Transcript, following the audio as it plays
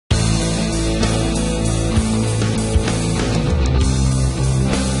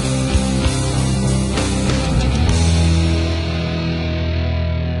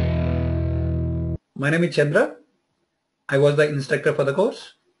My name is Chandra. I was the instructor for the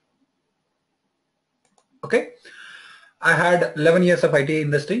course. Okay. I had 11 years of IT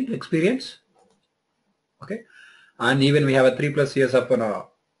industry experience. Okay. And even we have a 3+ years of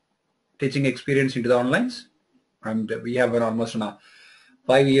teaching experience into the onlines. And we have almost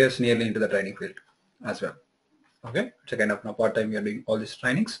 5 years nearly into the training field as well. Okay. It's a kind of part-time we are doing all these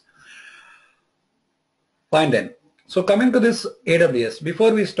trainings. Fine then. So coming to this AWS,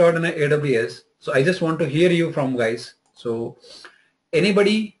 before we start on AWS, so I just want to hear you from guys. So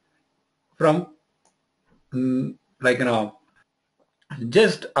anybody from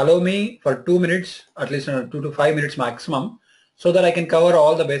just allow me for 2 minutes, at least 2 to 5 minutes maximum, so that I can cover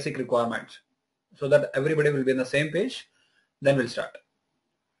all the basic requirements, so that everybody will be on the same page. Then we'll start.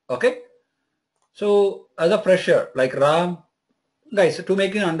 Okay. So as a fresher, like Ram, guys, to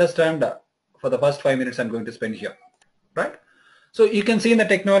make you understand, for the first 5 minutes I'm going to spend here, right? So you can see in the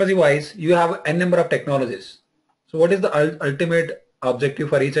technology wise, you have n number of technologies. So what is the ultimate objective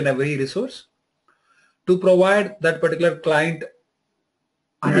for each and every resource? To provide that particular client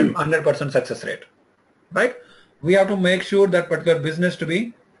 100% success rate, right? We have to make sure that particular business to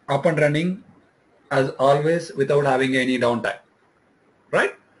be up and running as always without having any downtime,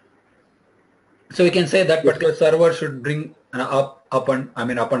 right? So we can say that particular server should bring up and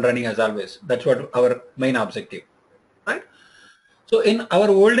running as always. That's what our main objective, right? So in our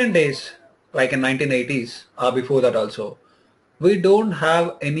olden days, like in 1980s or before that also, we don't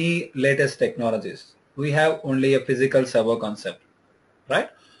have any latest technologies. We have only a physical server concept, right?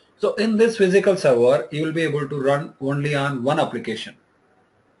 So in this physical server, you will be able to run only on one application.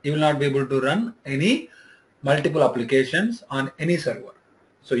 You will not be able to run any multiple applications on any server.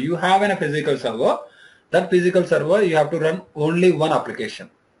 So you have in a physical server, that physical server you have to run only one application.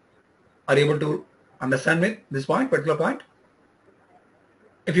 Are you able to understand me this particular point?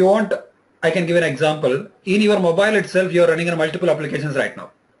 If you want, I can give an example. In your mobile itself, you are running on multiple applications right now,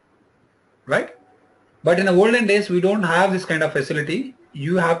 right? But in the olden days, we don't have this kind of facility.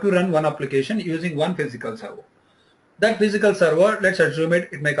 You have to run one application using one physical server. That physical server, let's assume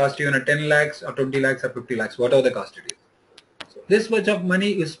it may cost you 10 lakhs or 20 lakhs or 50 lakhs, whatever the cost it is. So this much of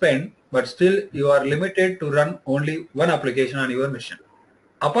money you spend, but still you are limited to run only one application on your machine.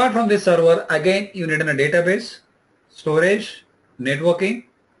 Apart from this server, again, you need a database, storage, networking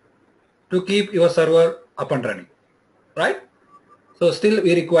to keep your server up and running, right? So still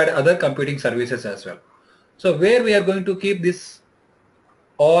we require other computing services as well. So where we are going to keep this,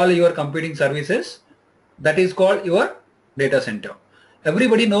 all your computing services, that is called your data center.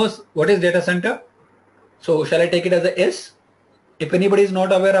 Everybody knows what is data center. So shall I take it as a yes? If anybody is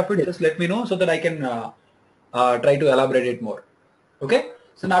not aware of it, just let me know so that I can try to elaborate it more. Okay.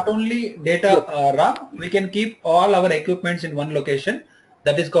 So not only data RAM, we can keep all our equipments in one location.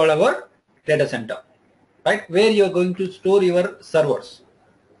 That is called our data center, right? Where you are going to store your servers,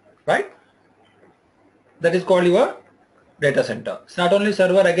 right? That is called your data center. It's not only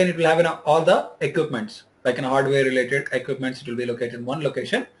server, again it will have all the equipments, like an hardware related equipments, it will be located in one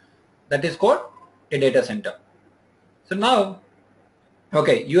location. That is called a data center. So now,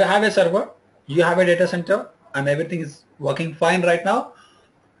 okay, you have a server, you have a data center, and everything is working fine right now.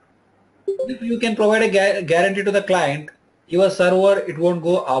 If you can provide a guarantee to the client, your server, it won't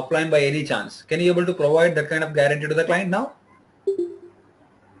go offline by any chance. Can you able to provide that kind of guarantee to the client now?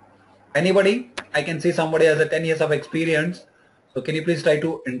 Anybody? I can see somebody has a 10 years of experience. So can you please try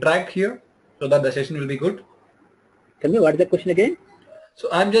to interact here so that the session will be good? Tell me, what is the question again? So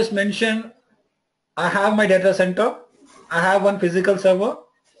I'm just mentioned, I have my data center. I have one physical server.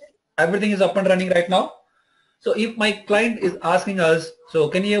 Everything is up and running right now. So if my client is asking us, so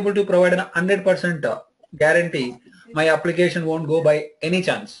can you able to provide a 100% guarantee my application won't go by any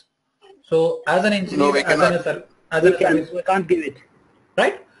chance? So as an engineer, no, we can't give it.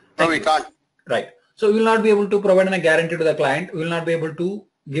 Right? No, we can't. Right. So we will not be able to provide a guarantee to the client. We will not be able to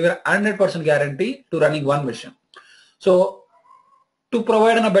give a 100% guarantee to running one mission. So to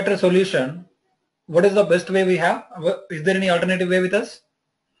provide a better solution, what is the best way we have? Is there any alternative way with us?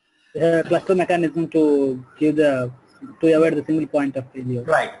 Cluster mechanism to avoid the single point of failure.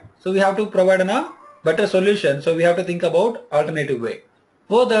 Right. So we have to provide a better solution. So we have to think about alternative way.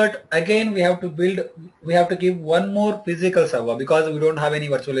 For that, again, we have to give one more physical server because we don't have any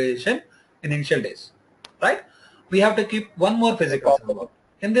virtualization in initial days, right? We have to keep one more physical server.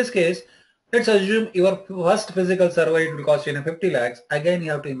 In this case, let's assume your first physical server, it will cost you 50 lakhs. Again, you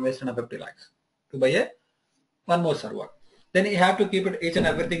have to invest in 50 lakhs to buy one more server. Then you have to keep it, each and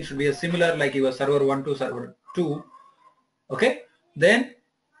everything should be a similar like your server 1 to server 2. Okay. Then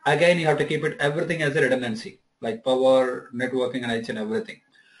again, you have to keep it everything as a redundancy, like power, networking, and each and everything.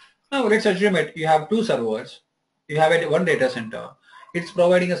 Now let's assume it. You have two servers. You have one data center. It's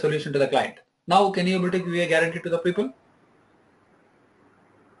providing a solution to the client. Now can you able to give a guarantee to the people?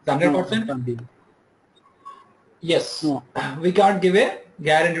 100%? No, Yes. no. We can't give a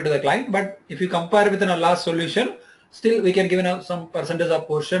guarantee to the client, but if you compare with a last solution, still we can give some percentage of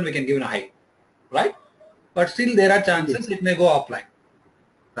portion, we can give a high, right? But still there are chances it may go offline,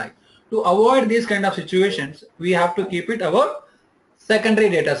 right? To avoid these kind of situations, we have to keep it our secondary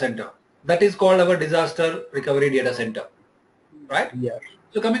data center. That is called our disaster recovery data center, right? Yes.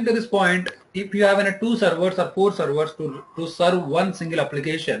 So coming to this point, if you have two servers or four servers to serve one single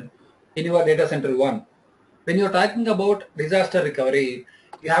application in your data center one, when you're talking about disaster recovery,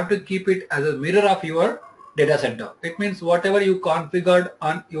 you have to keep it as a mirror of your data center. It means whatever you configured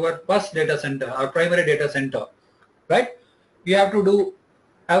on your first data center or primary data center, right? You have to do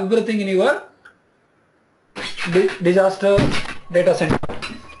everything in your disaster data center.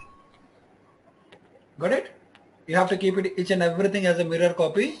 Got it? You have to keep it each and everything as a mirror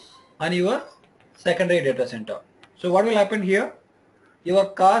copy on your secondary data center. So what will happen here? Your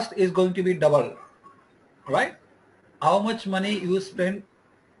cost is going to be double, right? How much money you spend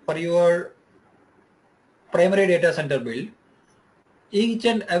for your primary data center build, each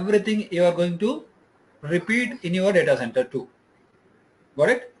and everything you are going to repeat in your data center too. Got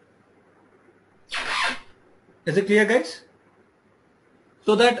it? Is it clear, guys?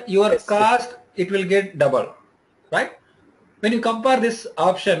 So that your cost, it will get double, right? When you compare this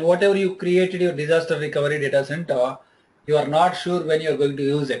option, whatever you created your disaster recovery data center, you are not sure when you are going to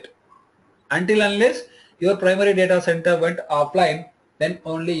use it. Until unless your primary data center went offline, then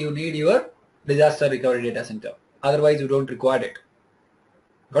only you need your disaster recovery data center. Otherwise, you don't require it.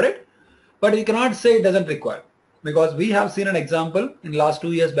 Got it? But you cannot say it doesn't require, because we have seen an example in last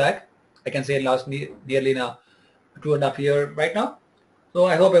 2 years back. I can say last nearly now 2.5 years right now. So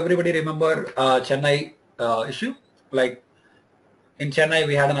I hope everybody remember Chennai issue. Like in Chennai,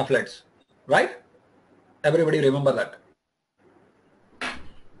 we had enough floods, right? Everybody remember that.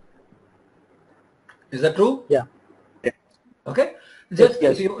 Is that true? Yeah. Okay. Just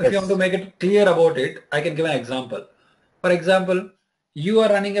Yes, if you want to make it clear about it, I can give an example. For example, you are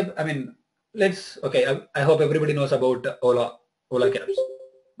running a, I mean, I hope everybody knows about Ola cabs,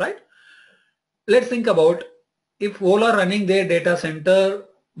 right? Let's think about if Ola running their data center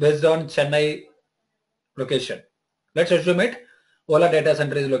based on Chennai location. Let's assume it, Ola data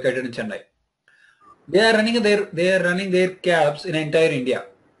center is located in Chennai. They are running their cabs in entire India,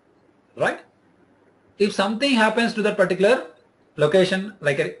 right? If something happens to that particular location,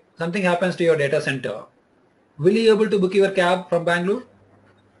 like something happens to your data center, will you be able to book your cab from Bangalore?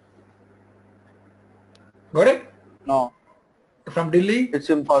 Got it? No. From Delhi? It's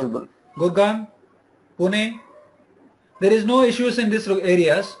impossible. Gurgaon? Pune? There is no issues in these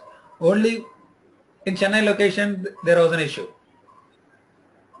areas. Only in Chennai location there was an issue.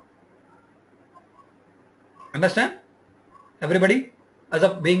 Understand? Everybody? As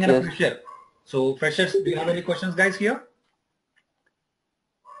of being a fresher. So freshers, do you have any questions, guys, here?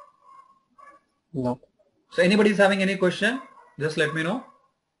 No. So anybody is having any question, just let me know.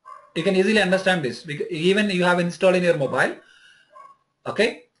 You can easily understand this, because even you have installed in your mobile.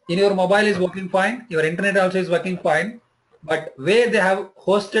 Okay, in your mobile is working fine, your internet also is working fine, but where they have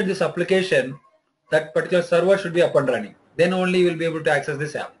hosted this application, that particular server should be up and running. Then only you will be able to access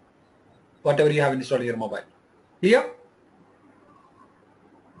this app, whatever you have installed in your mobile. Clear?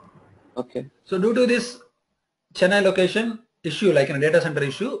 Okay. So due to this Chennai location issue, like in a data center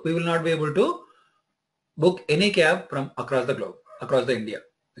issue, we will not be able to book any cab from across the globe, across the India,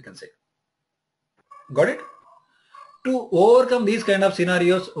 you can say. Got it? To overcome these kind of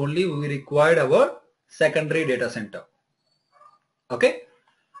scenarios, only we required our secondary data center. Okay.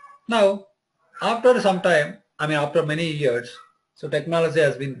 Now, after some time, I mean after many years, so technology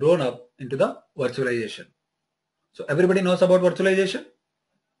has been grown up into the virtualization. So everybody knows about virtualization,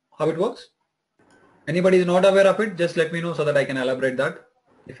 how it works. Anybody is not aware of it, just let me know so that I can elaborate that.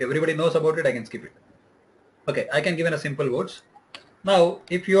 If everybody knows about it, I can skip it. Okay, I can give in a simple words. Now,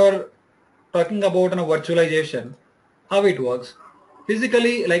 if you are talking about a virtualization, how it works,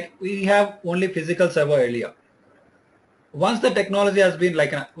 physically, like we have only physical server earlier. Once the technology has been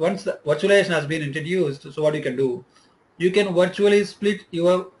once the virtualization has been introduced, so what you can do, you can virtually split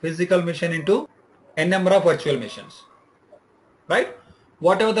your physical machine into n number of virtual machines, right?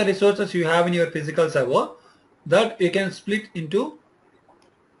 Whatever the resources you have in your physical server, that you can split into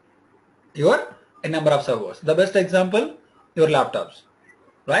your n number of servers. The best example, your laptops,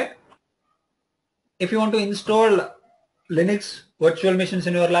 right? If you want to install Linux virtual machines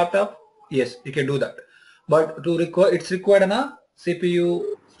in your laptop, yes, you can do that. But it's required a CPU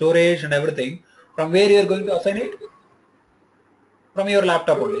storage and everything, from where you are going to assign it? From your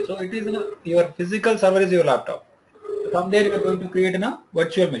laptop only. So it is your physical server is your laptop. From there you are going to create in a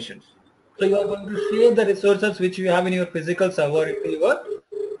virtual machines. So you are going to share the resources which you have in your physical server into your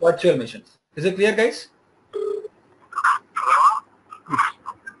virtual machines. Is it clear, guys?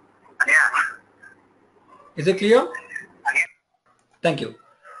 Is it clear? Thank you.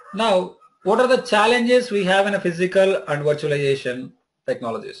 Now, what are the challenges we have in a physical and virtualization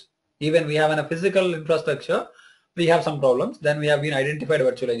technologies? Even we have in a physical infrastructure, we have some problems. Then we have been identified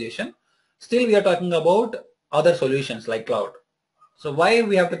virtualization. Still, we are talking about other solutions like cloud. So why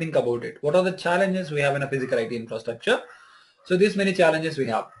we have to think about it? What are the challenges we have in a physical IT infrastructure? So these many challenges we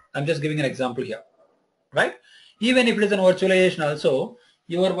have. I'm just giving an example here, right? Even if it is an virtualization also,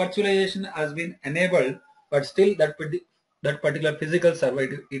 your virtualization has been enabled, but still that particular physical server,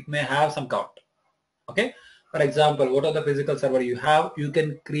 it may have some count. Okay. For example, what are the physical server you have? You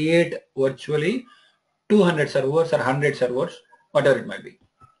can create virtually 200 servers or 100 servers, whatever it might be.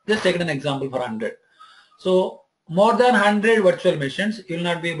 Just take an example for 100. So more than 100 virtual machines, you will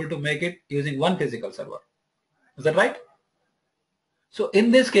not be able to make it using one physical server. Is that right? So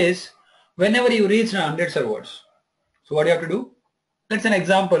in this case, whenever you reach 100 servers, so what do you have to do? Let's an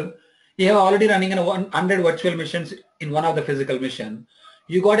example. You have already running 100 virtual machines in one of the physical machine.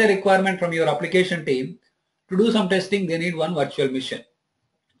 You got a requirement from your application team to do some testing. They need one virtual machine.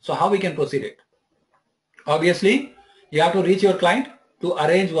 So how we can proceed it? Obviously, you have to reach your client to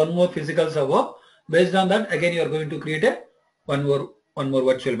arrange one more physical server. Based on that, again, you are going to create one more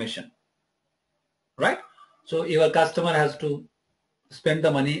virtual machine, right? So your customer has to spend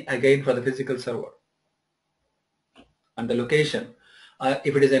the money again for the physical server and the location.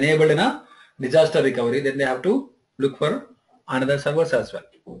 If it is enabled in a disaster recovery, then they have to look for another servers as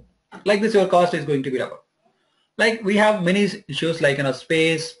well. Like this, your cost is going to be double. Like we have many issues like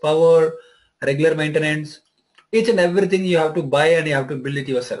space, power, regular maintenance, each and everything you have to buy and you have to build it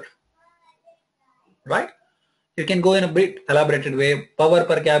yourself, right? You can go in a bit elaborated way, power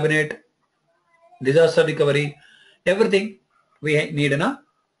per cabinet, disaster recovery, everything we need in a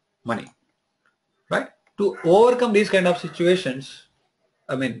money, right? To overcome these kind of situations,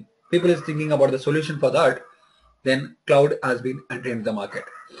 I mean, people is thinking about the solution for that, then cloud has been entered the market.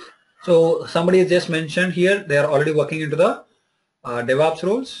 So somebody just mentioned here, they are already working into the DevOps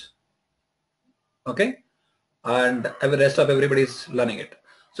roles, okay? And the rest of everybody is learning it.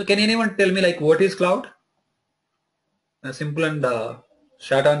 So can anyone tell me like what is cloud? A simple and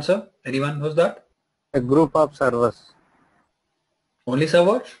short answer. Anyone knows that? A group of servers. Only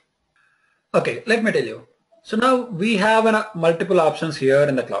servers? Okay, let me tell you. So now we have multiple options here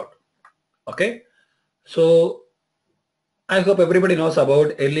in the cloud. Okay, so I hope everybody knows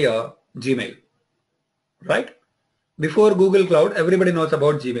about earlier Gmail, right? Before Google Cloud, everybody knows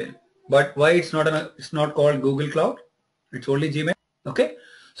about Gmail. But why it's not called Google Cloud? It's only Gmail. Okay,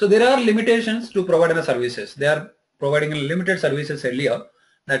 so there are limitations to provide services. They are providing limited services earlier.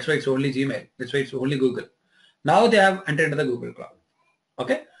 That's why it's only Gmail. That's why it's only Google. Now they have entered into the Google Cloud.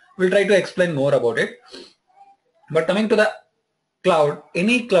 Okay, we'll try to explain more about it. But coming to the cloud,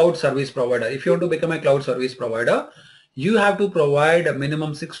 any cloud service provider, if you want to become a cloud service provider, you have to provide a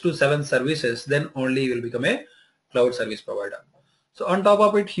minimum 6 to 7 services, then only you will become a cloud service provider. So on top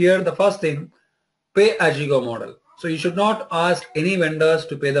of it here, the first thing, pay as you go model. So you should not ask any vendors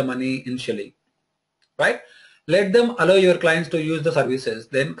to pay the money initially, right? Let them allow your clients to use the services,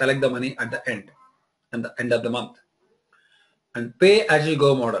 then collect the money at the end of the month. And pay as you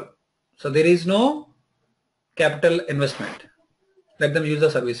go model. So there is no capital investment. Let them use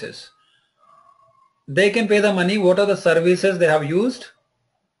the services. They can pay the money, what are the services they have used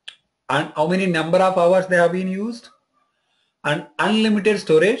and how many number of hours they have been used, and unlimited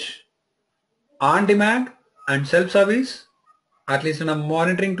storage, on demand and self-service, at least in a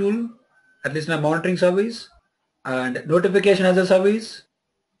monitoring tool, at least in a monitoring service, and notification as a service,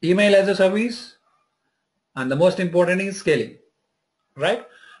 email as a service, and the most important is scaling, right?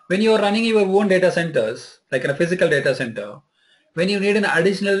 When you are running your own data centers, like in a physical data center, when you need an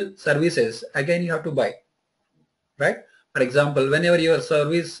additional services, again you have to buy, right? For example, whenever your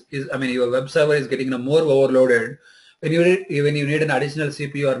service is, your web server is getting more overloaded, when you need an additional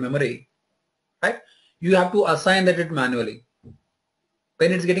CPU or memory, right? You have to assign that manually.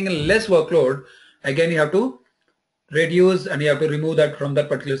 When it's getting a less workload, again you have to reduce and you have to remove that from that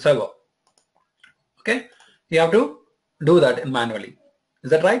particular server. Okay, you have to do that manually.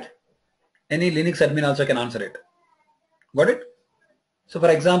 Is that right? Any Linux admin also can answer it. Got it? So for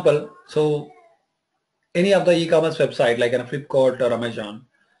example, any of the e-commerce website like a Flipkart or Amazon,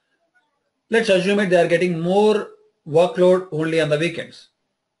 let's assume they are getting more workload only on the weekends.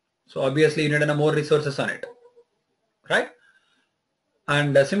 So obviously you need more resources on it, right?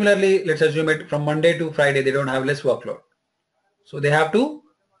 And similarly, let's assume it from Monday to Friday, they don't have less workload. So they have to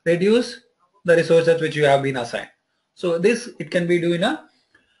reduce the resources which you have been assigned. So this, it can be done in a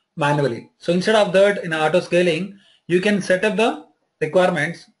manually. So instead of that, in auto scaling, you can set up the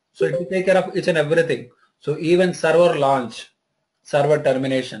requirements. So it will take care of each and everything. So even server launch, server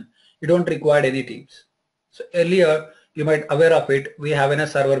termination, you don't require any teams. So earlier, you might aware of it, we have in a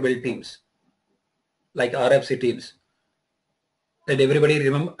server build teams like RFC teams. Did everybody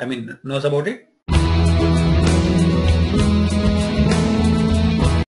remember, knows about it?